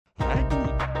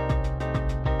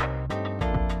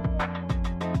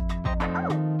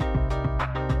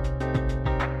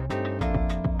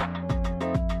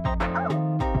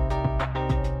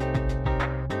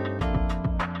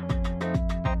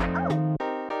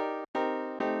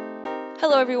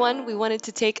Hello, everyone. We wanted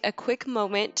to take a quick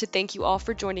moment to thank you all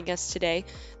for joining us today.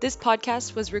 This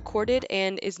podcast was recorded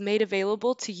and is made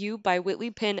available to you by Whitley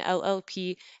Penn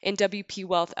LLP and WP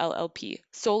Wealth LLP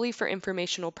solely for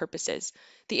informational purposes.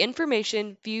 The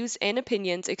information, views, and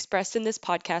opinions expressed in this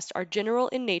podcast are general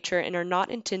in nature and are not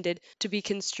intended to be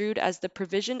construed as the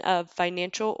provision of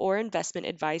financial or investment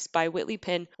advice by Whitley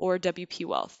Penn or WP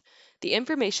Wealth. The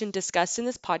information discussed in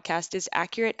this podcast is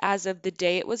accurate as of the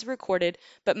day it was recorded,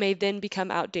 but may then become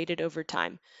outdated over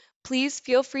time. Please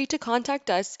feel free to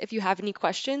contact us if you have any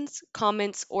questions,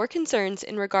 comments, or concerns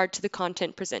in regard to the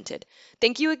content presented.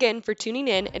 Thank you again for tuning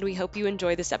in, and we hope you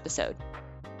enjoy this episode.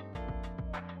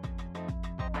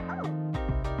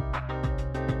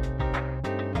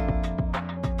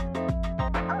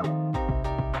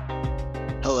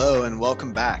 Hello, and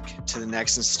welcome back to the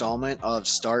next installment of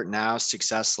Start Now,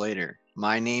 Success Later.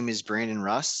 My name is Brandon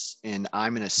Russ, and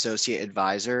I'm an associate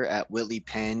advisor at Whitley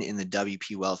Penn in the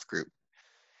WP Wealth Group.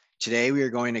 Today, we are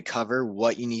going to cover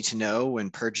what you need to know when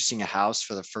purchasing a house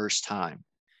for the first time.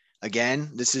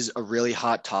 Again, this is a really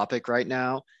hot topic right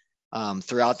now.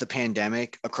 Throughout the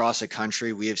pandemic, across the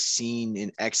country, we have seen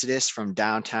an exodus from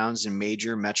downtowns and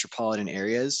major metropolitan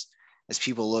areas as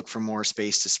people look for more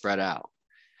space to spread out.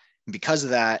 And because of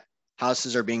that,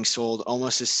 houses are being sold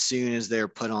almost as soon as they're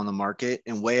put on the market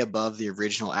and way above the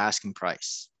original asking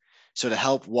price. So to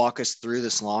help walk us through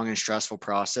this long and stressful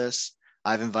process,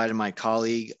 I've invited my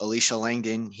colleague, Alicia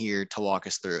Langdon, here to walk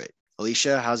us through it.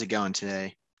 Alicia, how's it going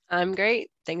today? I'm great.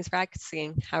 Thanks for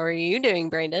asking. How are you doing,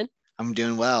 Brandon? I'm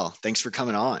doing well. Thanks for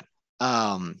coming on.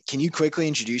 Can you quickly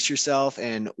introduce yourself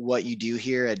and what you do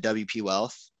here at WP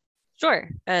Wealth? Sure.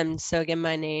 So again,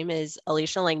 my name is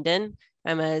Alicia Langdon.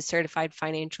 I'm a certified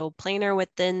financial planner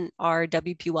within our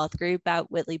WP Wealth Group at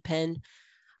Whitley Penn.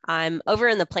 I'm over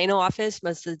in the Plano office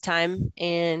most of the time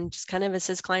and just kind of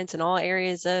assist clients in all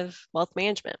areas of wealth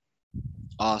management.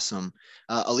 Awesome.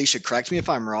 Alicia, correct me if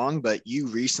I'm wrong, but you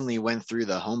recently went through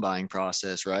the home buying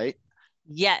process, right?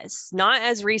 Yes, not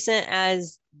as recent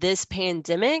as this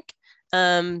pandemic,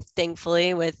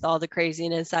 thankfully, with all the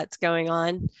craziness that's going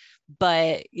on.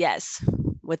 But yes,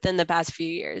 within the past few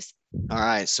years. All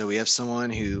right, so we have someone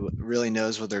who really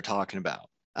knows what they're talking about.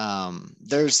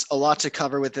 There's a lot to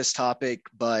cover with this topic,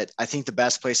 but I think the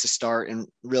best place to start and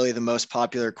really the most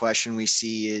popular question we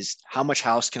see is how much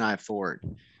house can I afford?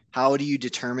 How do you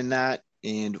determine that?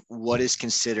 And what is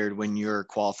considered when you're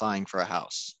qualifying for a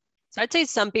house? So I'd say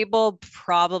some people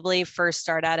probably first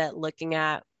start at it looking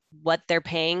at what they're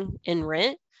paying in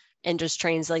rent and just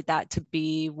translate that to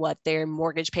be what their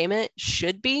mortgage payment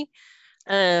should be.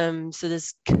 So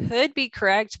this could be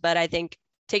correct, but I think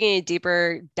taking a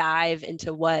deeper dive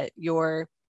into what your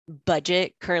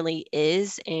budget currently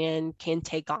is and can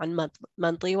take on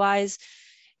monthly wise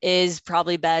is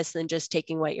probably best than just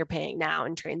taking what you're paying now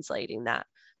and translating that.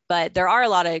 But there are a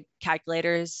lot of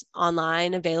calculators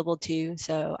online available too.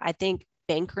 So I think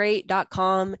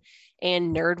bankrate.com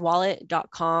and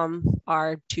nerdwallet.com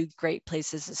are two great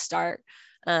places to start.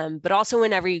 But also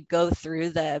whenever you go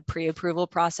through the pre-approval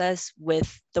process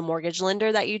with the mortgage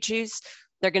lender that you choose,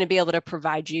 they're going to be able to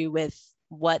provide you with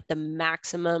what the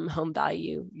maximum home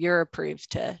value you're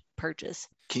approved to purchase.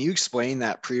 Can you explain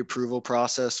that pre-approval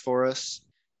process for us?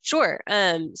 Sure.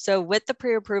 So with the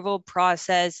pre-approval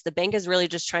process, the bank is really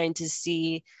just trying to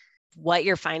see what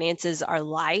your finances are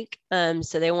like.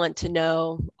 So they want to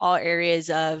know all areas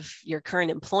of your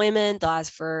current employment. They'll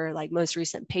ask for like most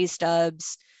recent pay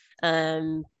stubs,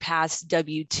 past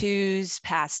W-2s,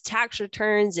 past tax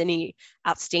returns, any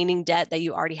outstanding debt that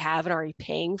you already have and already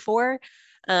paying for.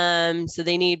 So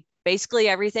they need basically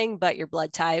everything but your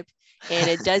blood type. And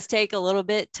it does take a little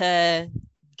bit to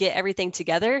get everything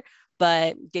together,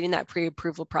 but getting that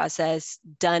pre-approval process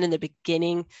done in the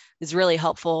beginning is really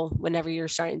helpful whenever you're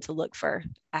starting to look for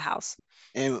a house.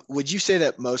 And would you say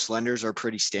that most lenders are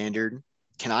pretty standard?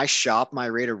 Can I shop my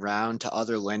rate around to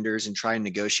other lenders and try and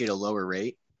negotiate a lower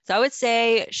rate? So I would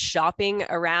say shopping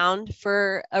around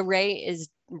for a rate is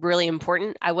really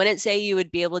important. I wouldn't say you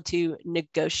would be able to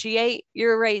negotiate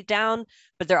your rate down,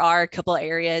 but there are a couple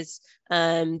areas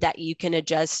that you can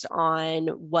adjust on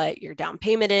what your down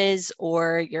payment is,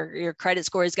 or your credit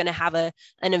score is going to have an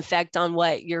effect on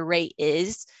what your rate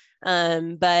is.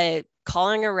 But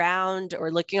calling around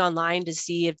or looking online to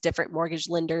see if different mortgage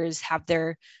lenders have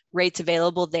their rates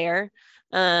available there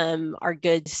are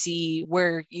good to see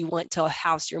where you want to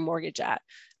house your mortgage at.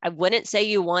 I wouldn't say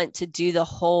you want to do the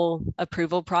whole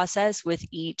approval process with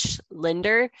each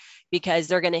lender because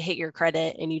they're going to hit your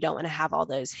credit and you don't want to have all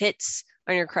those hits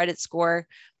on your credit score.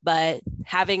 But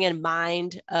having in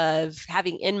mind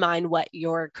what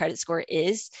your credit score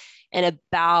is and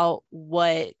about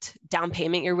what down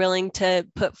payment you're willing to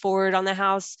put forward on the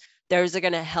house, those are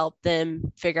going to help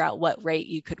them figure out what rate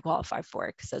you could qualify for,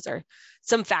 because those are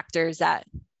some factors that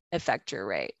affect your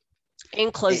rate.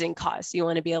 And closing costs. You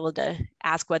want to be able to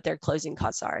ask what their closing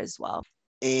costs are as well.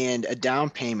 And a down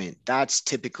payment, that's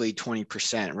typically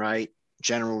 20%, right?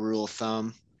 General rule of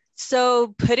thumb.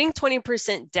 So putting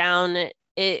 20% down,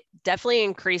 it definitely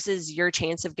increases your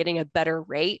chance of getting a better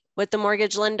rate with the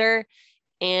mortgage lender.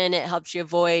 And it helps you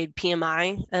avoid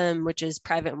PMI, which is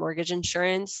private mortgage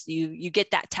insurance. You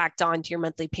get that tacked on to your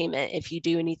monthly payment if you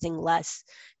do anything less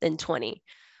than 20.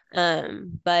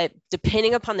 But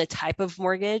depending upon the type of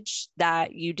mortgage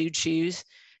that you do choose,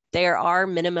 there are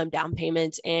minimum down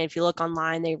payments. And if you look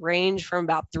online, they range from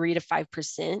about 3 to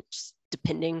 5%, just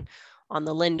depending on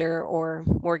the lender or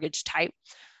mortgage type.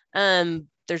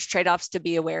 There's trade-offs to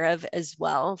be aware of as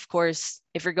well. Of course,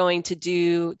 if you're going to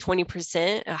do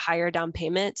 20%, a higher down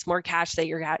payment, it's more cash that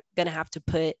you're going to have to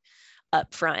put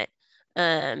up front.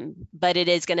 But it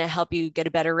is going to help you get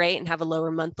a better rate and have a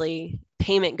lower monthly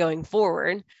payment going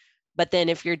forward. But then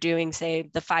if you're doing, say,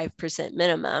 the 5%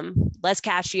 minimum, less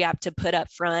cash you have to put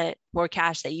up front, more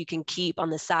cash that you can keep on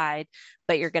the side,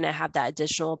 but you're going to have that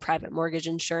additional private mortgage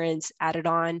insurance added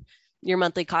on. Your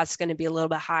monthly cost is going to be a little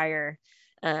bit higher.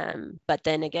 But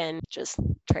then again, just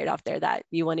trade off there that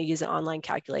you want to use an online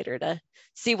calculator to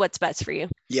see what's best for you.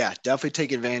 Yeah, definitely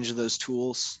take advantage of those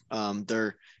tools.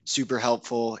 They're super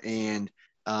helpful, and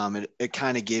it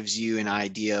kind of gives you an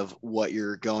idea of what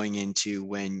you're going into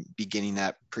when beginning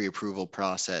that pre-approval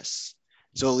process.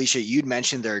 So Alicia, you'd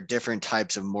mentioned there are different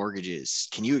types of mortgages.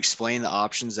 Can you explain the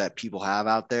options that people have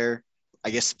out there?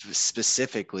 I guess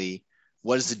specifically,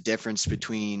 what is the difference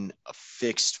between a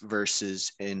fixed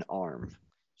versus an ARM?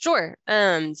 Sure.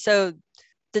 So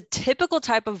the typical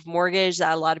type of mortgage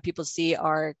that a lot of people see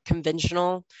are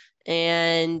conventional,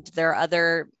 and there are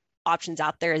other options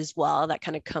out there as well that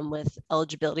kind of come with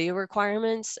eligibility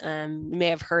requirements. You may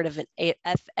have heard of an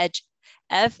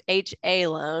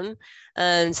FHA loan.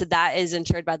 So that is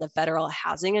insured by the Federal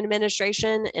Housing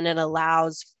Administration, and it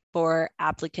allows for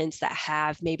applicants that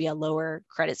have maybe a lower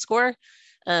credit score.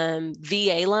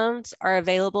 VA loans are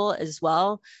available as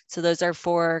well. So those are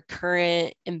for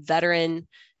current and veteran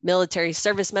military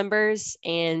service members,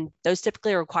 and those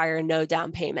typically require no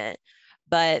down payment.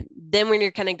 But then when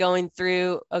you're kind of going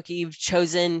through, okay, you've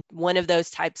chosen one of those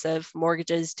types of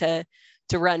mortgages to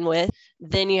run with,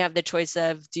 then you have the choice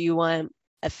of, do you want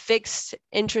a fixed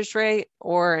interest rate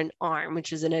or an ARM,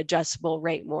 which is an adjustable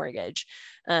rate mortgage?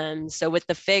 So with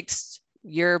the fixed,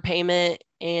 your payment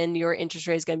and your interest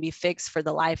rate is going to be fixed for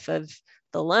the life of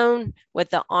the loan.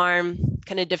 With the ARM,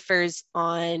 kind of differs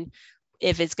on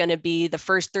if it's going to be the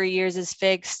first 3 years is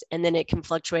fixed, and then it can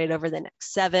fluctuate over the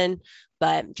next 7,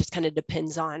 but just kind of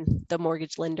depends on the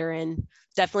mortgage lender, and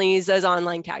definitely use those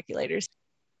online calculators.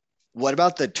 What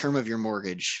about the term of your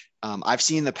mortgage? I've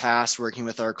seen in the past working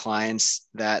with our clients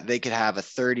that they could have a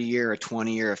 30-year, a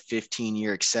 20-year, a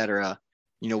 15-year, et cetera.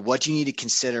 What do you need to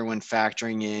consider when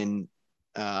factoring in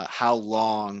how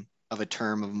long of a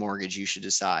term of mortgage you should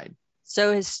decide?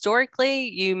 So historically,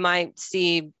 you might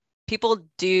see people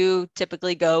do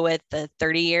typically go with the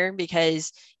 30-year,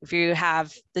 because if you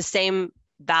have the same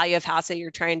value of house that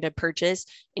you're trying to purchase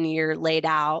and you're laid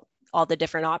out all the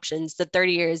different options, the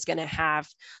 30-year is going to have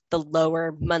the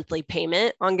lower monthly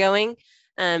payment ongoing.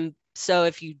 So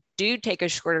if you do take a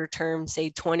shorter term,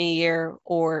 say 20-year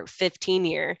or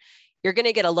 15-year, you're going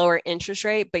to get a lower interest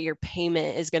rate, but your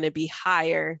payment is going to be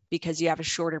higher because you have a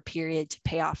shorter period to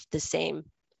pay off the same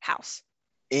house.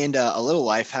 And a little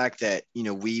life hack that,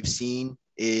 we've seen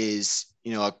is,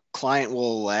 a client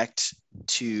will elect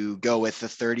to go with the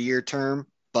 30-year term,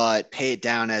 but pay it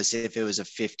down as if it was a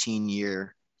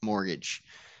 15-year mortgage.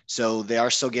 So they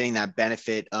are still getting that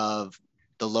benefit of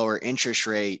the lower interest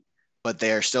rate, but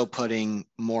they are still putting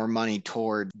more money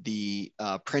toward the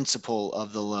principal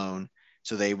of the loan.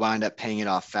 So they wind up paying it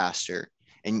off faster.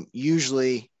 And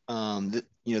usually,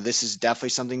 this is definitely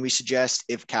something we suggest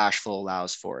if cash flow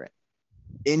allows for it.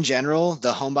 In general,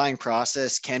 the home buying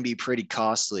process can be pretty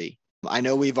costly. I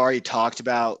know we've already talked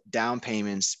about down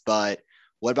payments, but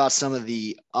what about some of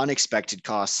the unexpected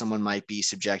costs someone might be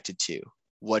subjected to?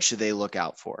 What should they look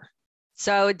out for?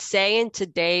 So I would say in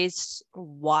today's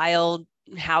wild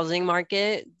housing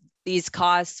market, these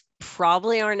costs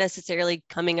probably aren't necessarily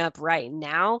coming up right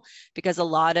now, because a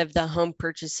lot of the home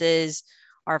purchases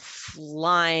are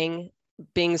flying,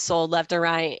 being sold left and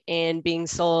right, and being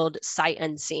sold sight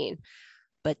unseen.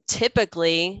 But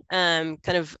typically, kind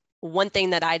of one thing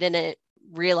that I didn't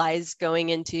realize going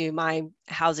into my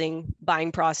housing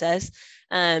buying process,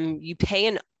 you pay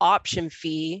an option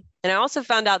fee And I also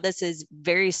found out this is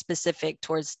very specific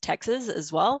towards Texas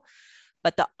as well.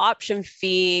 But the option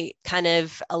fee kind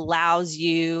of allows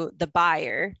you, the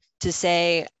buyer, to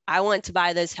say, I want to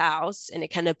buy this house. And it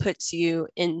kind of puts you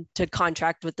into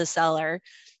contract with the seller.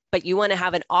 But you want to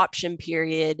have an option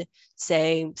period,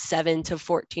 say 7 to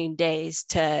 14 days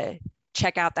to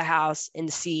check out the house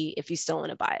and see if you still want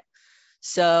to buy it.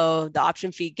 So the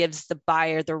option fee gives the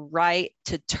buyer the right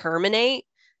to terminate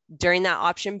during that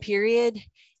option period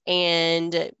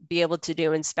and be able to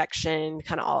do inspection,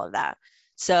 kind of all of that.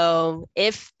 So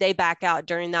if they back out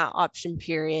during that option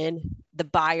period, the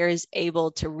buyer is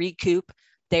able to recoup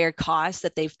their costs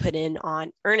that they've put in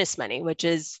on earnest money, which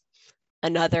is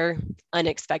another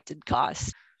unexpected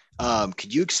cost.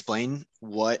 Could you explain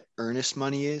what earnest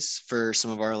money is for some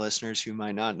of our listeners who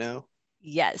might not know?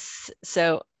 Yes.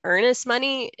 So earnest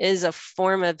money is a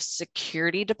form of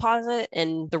security deposit,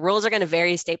 and the rules are going to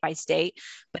vary state by state,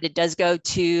 but it does go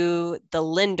to the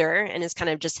lender and is kind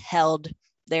of just held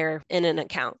there in an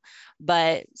account.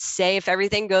 But say if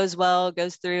everything goes well,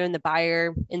 goes through, and the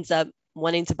buyer ends up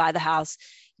wanting to buy the house,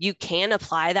 you can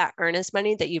apply that earnest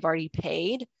money that you've already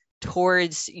paid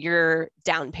towards your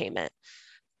down payment.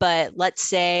 But let's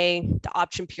say the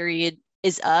option period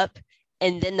is up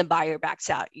and then the buyer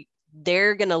backs out.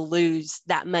 They're going to lose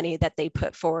that money that they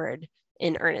put forward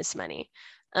in earnest money.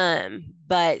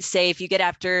 But say if you get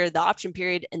after the option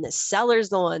period and the seller's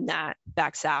the one that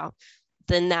backs out,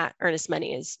 then that earnest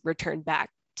money is returned back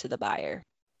to the buyer.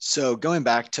 So going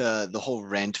back to the whole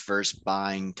rent versus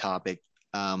buying topic,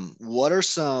 what are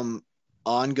some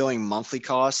ongoing monthly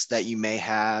costs that you may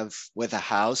have with a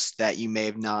house that you may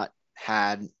have not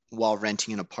had while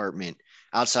renting an apartment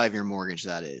outside of your mortgage,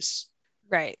 that is?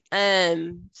 Right.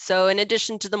 So in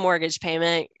addition to the mortgage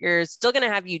payment, you're still going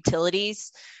to have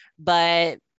utilities,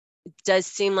 but it does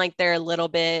seem like they're a little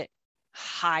bit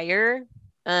higher.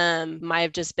 Might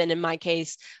have just been in my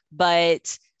case,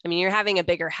 but I mean, you're having a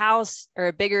bigger house or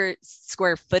a bigger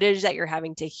square footage that you're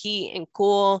having to heat and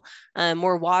cool,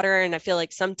 more water. And I feel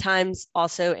like sometimes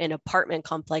also in apartment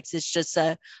complex, it's just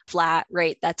a flat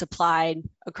rate that's applied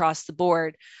across the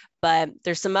board. But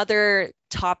there's some other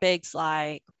topics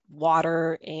like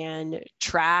water and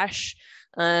trash,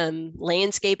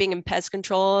 landscaping and pest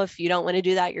control if you don't want to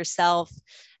do that yourself,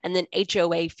 and then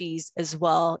HOA fees as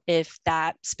well if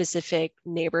that specific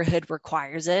neighborhood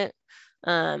requires it.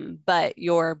 But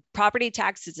your property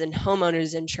taxes and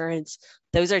homeowners insurance,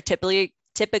 those are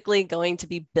typically going to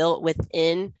be built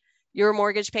within your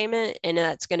mortgage payment, and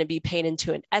that's going to be paid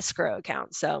into an escrow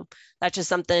account. So that's just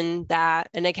something that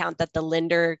an account that the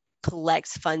lender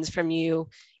collects funds from you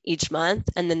each month,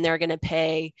 and then they're going to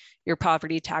pay your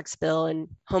property tax bill and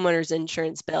homeowners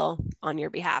insurance bill on your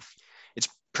behalf. It's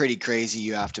pretty crazy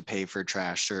you have to pay for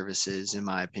trash services, in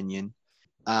my opinion.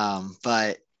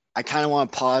 But I kind of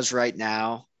want to pause right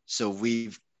now. So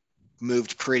we've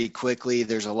moved pretty quickly.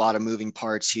 There's a lot of moving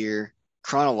parts here.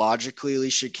 Chronologically,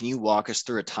 Alicia, can you walk us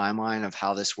through a timeline of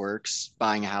how this works,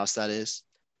 buying a house, that is?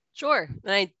 Sure.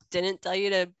 And I didn't tell you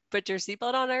to put your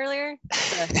seatbelt on earlier.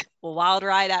 It's a wild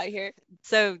ride out here.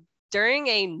 So during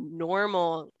a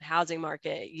normal housing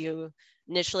market, you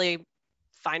initially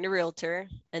find a realtor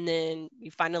and then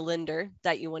you find a lender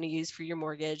that you want to use for your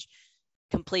mortgage,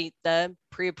 complete the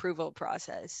pre-approval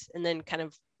process. And then kind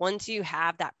of once you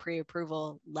have that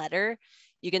pre-approval letter,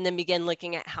 you can then begin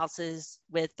looking at houses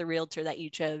with the realtor that you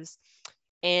chose.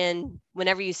 And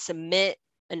whenever you submit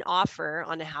an offer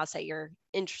on a house that you're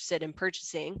interested in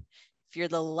purchasing, if you're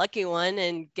the lucky one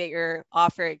and get your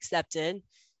offer accepted,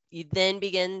 you then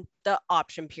begin the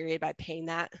option period by paying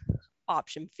that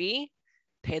option fee,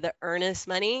 pay the earnest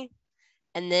money,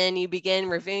 and then you begin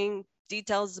reviewing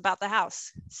details about the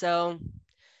house. So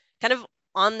kind of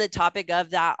on the topic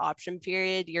of that option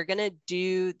period, you're going to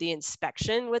do the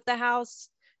inspection with the house,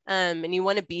 and you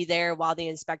want to be there while the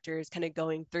inspector is kind of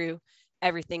going through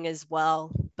everything as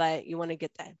well. But you want to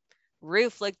get the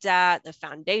roof looked at, the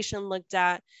foundation looked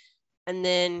at. And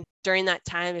then during that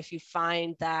time, if you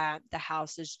find that the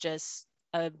house is just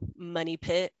a money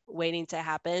pit waiting to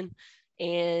happen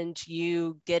and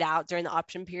you get out during the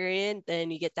option period,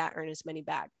 then you get that earnest money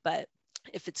back. But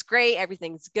if it's great,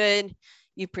 everything's good,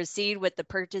 you proceed with the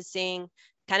purchasing.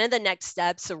 Kind of the next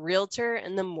steps, a realtor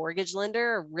and the mortgage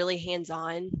lender are really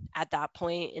hands-on at that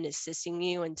point in assisting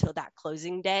you until that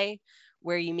closing day,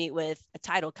 where you meet with a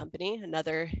title company,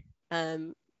 another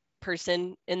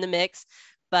person in the mix.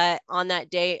 But on that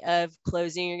day of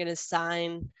closing, you're going to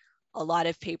sign a lot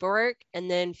of paperwork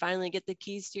and then finally get the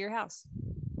keys to your house.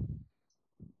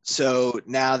 So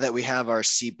now that we have our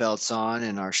seatbelts on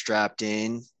and are strapped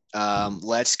in,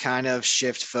 let's kind of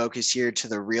shift focus here to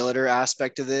the realtor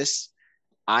aspect of this.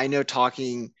 I know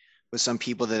talking with some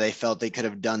people that they felt they could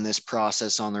have done this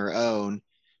process on their own.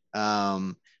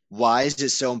 Um, why is it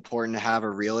so important to have a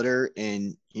realtor,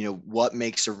 and what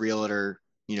makes a realtor,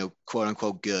 quote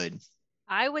unquote good?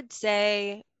 I would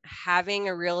say having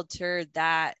a realtor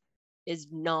that is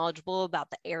knowledgeable about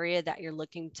the area that you're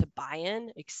looking to buy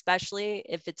in, especially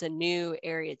if it's a new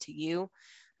area to you.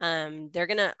 They're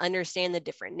going to understand the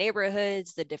different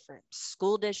neighborhoods, the different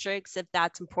school districts, if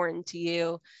that's important to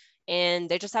you. And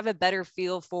they just have a better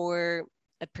feel for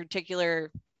a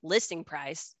particular listing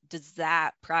price. Does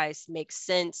that price make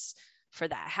sense for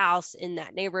that house in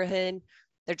that neighborhood?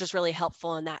 They're just really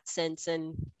helpful in that sense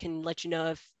and can let you know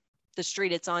if the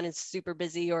street it's on is super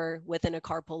busy or within a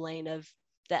carpool lane of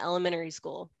the elementary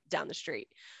school down the street.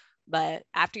 But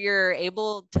after you're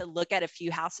able to look at a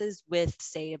few houses with,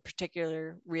 say, a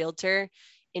particular realtor,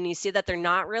 and you see that they're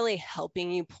not really helping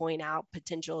you point out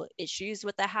potential issues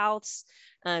with the house,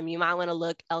 you might want to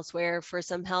look elsewhere for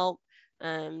some help.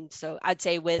 So I'd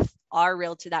say with our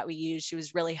realtor that we use, she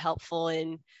was really helpful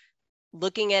in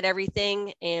looking at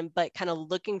everything but kind of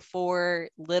looking for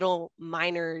little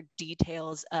minor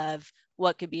details of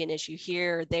what could be an issue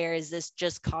here or there. Is this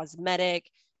just cosmetic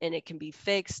and it can be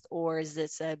fixed, or is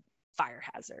this a fire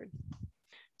hazard?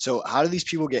 So how do these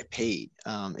people get paid?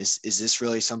 Is this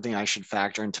really something I should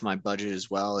factor into my budget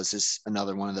as well? Is this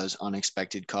another one of those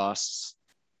unexpected costs?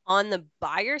 On the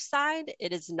buyer side,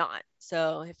 it is not.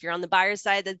 So if you're on the buyer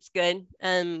side, that's good.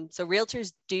 So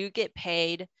realtors do get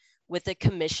paid with a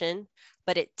commission,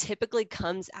 but it typically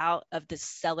comes out of the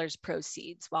seller's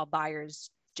proceeds, while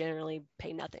buyers generally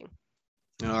pay nothing.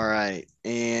 All right.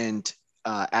 And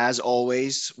as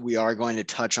always, we are going to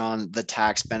touch on the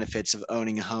tax benefits of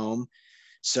owning a home.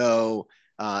 So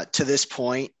to this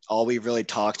point, all we've really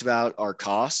talked about are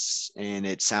costs, and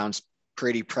it sounds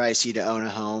pretty pricey to own a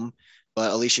home.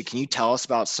 But Alicia, can you tell us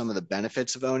about some of the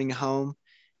benefits of owning a home?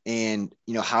 And,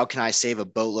 how can I save a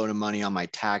boatload of money on my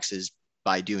taxes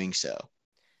by doing so?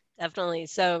 Definitely.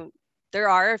 So there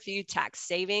are a few tax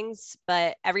savings,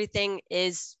 but everything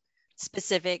is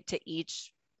specific to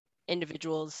each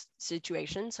individual's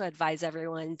situation. So I advise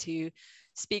everyone to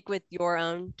speak with your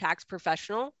own tax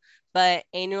professional. But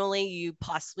annually, you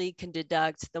possibly can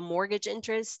deduct the mortgage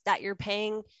interest that you're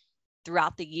paying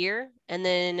throughout the year, and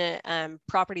then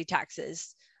property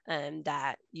taxes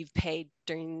that you've paid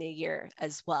during the year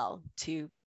as well, to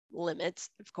limits,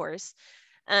 of course.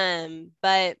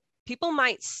 But people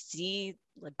might see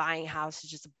like buying a house is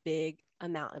just a big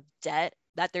amount of debt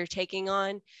that they're taking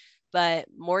on, but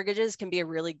mortgages can be a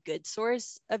really good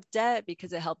source of debt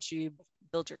because it helps you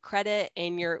build your credit,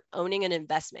 and you're owning an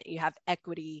investment. You have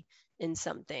equity in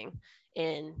something.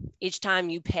 And each time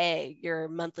you pay your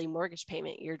monthly mortgage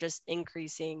payment, you're just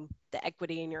increasing the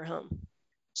equity in your home.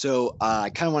 So I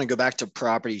kind of want to go back to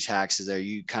property taxes there.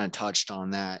 You kind of touched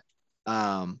on that.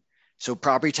 So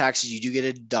property taxes, you do get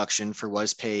a deduction for what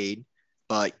is paid,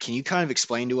 but can you kind of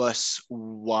explain to us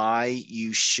why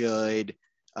you should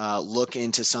look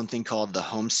into something called the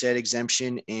homestead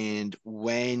exemption, and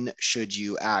when should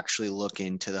you actually look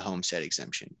into the homestead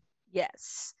exemption?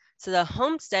 Yes. So the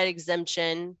homestead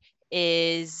exemption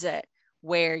is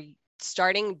where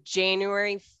starting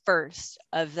January 1st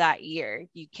of that year,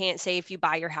 you can't say if you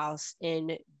buy your house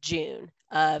in June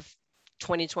of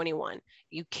 2021,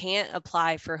 you can't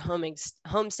apply for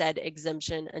homestead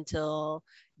exemption until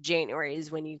January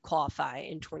is when you qualify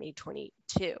in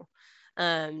 2022.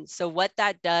 So what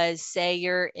that does, say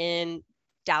you're in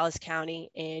Dallas County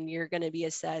and you're going to be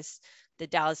assessed the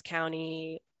Dallas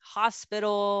County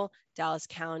Hospital, Dallas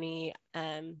County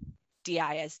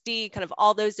DISD, kind of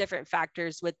all those different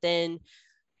factors within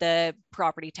the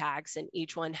property tax, and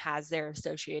each one has their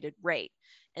associated rate.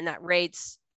 And that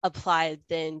rate's applied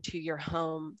then to your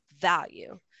home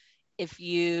value. If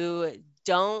you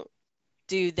don't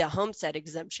do the homestead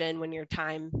exemption when your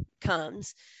time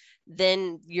comes,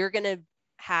 then you're going to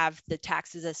have the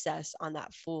taxes assessed on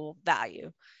that full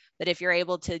value. But if you're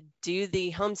able to do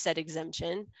the homestead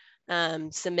exemption,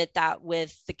 submit that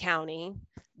with the county,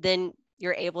 then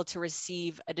you're able to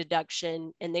receive a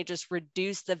deduction, and they just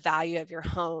reduce the value of your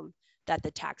home that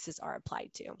the taxes are applied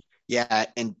to. Yeah,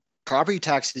 and property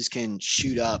taxes can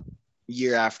shoot up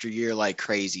year after year like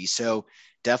crazy. So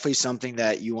definitely something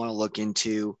that you want to look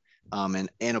into and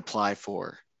apply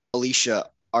for. Alicia,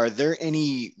 are there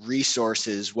any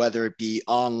resources, whether it be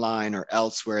online or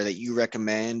elsewhere, that you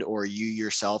recommend or you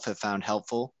yourself have found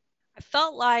helpful? I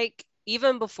felt like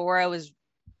even before I was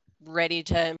ready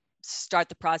to start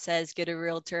the process, get a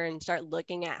realtor and start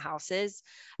looking at houses,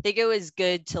 I think it was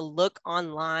good to look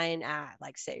online at,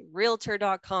 like, say,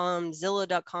 realtor.com,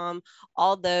 Zillow.com,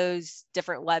 all those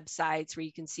different websites where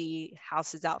you can see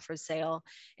houses out for sale,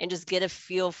 and just get a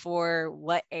feel for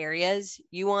what areas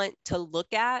you want to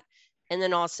look at. And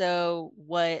then also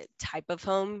what type of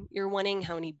home you're wanting,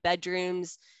 how many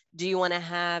bedrooms do you want to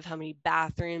have, how many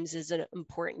bathrooms is it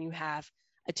important you have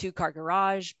a 2-car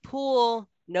garage, pool,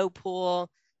 no pool,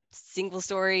 single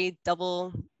story,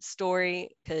 double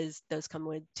story, because those come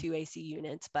with 2 AC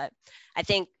units. But I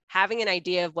think having an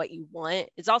idea of what you want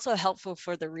is also helpful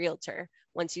for the realtor.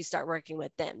 Once you start working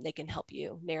with them, they can help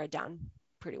you narrow down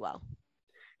pretty well.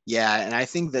 Yeah, and I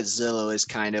think that Zillow is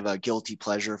kind of a guilty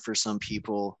pleasure for some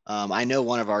people. I know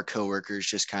one of our coworkers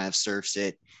just kind of surfs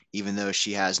it, even though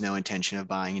she has no intention of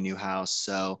buying a new house.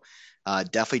 So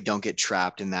definitely don't get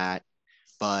trapped in that.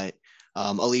 But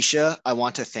Alicia, I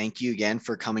want to thank you again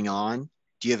for coming on.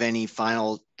 Do you have any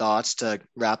final thoughts to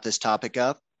wrap this topic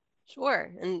up?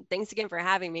 Sure. And thanks again for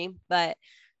having me. But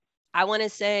I want to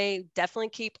say definitely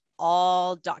keep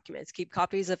all documents, keep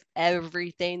copies of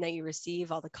everything that you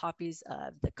receive, all the copies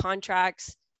of the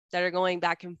contracts that are going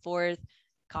back and forth,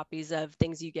 copies of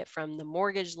things you get from the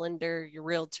mortgage lender, your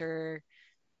realtor,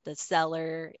 the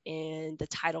seller, and the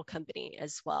title company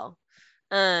as well.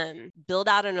 Build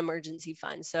out an emergency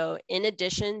fund. So in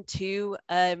addition to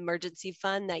an emergency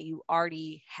fund that you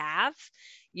already have,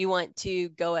 you want to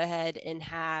go ahead and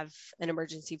have an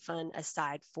emergency fund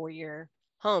aside for your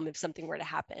home if something were to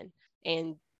happen.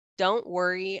 And don't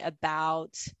worry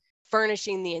about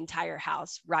furnishing the entire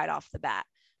house right off the bat.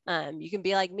 You can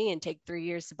be like me and take 3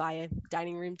 years to buy a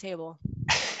dining room table.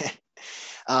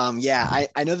 Yeah,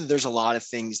 I know that there's a lot of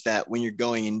things that when you're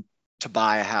going in to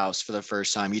buy a house for the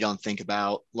first time, you don't think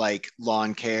about, like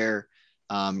lawn care.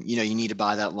 You need to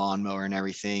buy that lawnmower and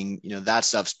everything. That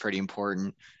stuff's pretty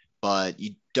important, but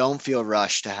you don't feel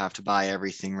rushed to have to buy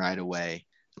everything right away.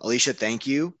 Alicia, thank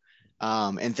you.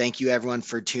 And thank you everyone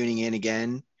for tuning in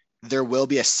again. There will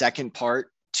be a second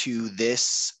part to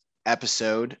this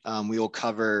episode. We will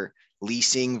cover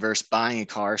leasing versus buying a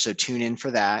car. So tune in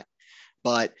for that.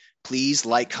 But please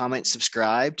like, comment,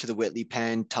 subscribe to the Whitley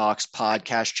Penn Talks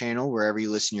podcast channel, wherever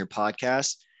you listen to your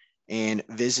podcasts, and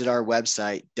visit our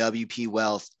website,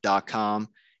 wpwealth.com,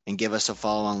 and give us a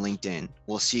follow on LinkedIn.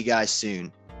 We'll see you guys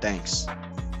soon. Thanks.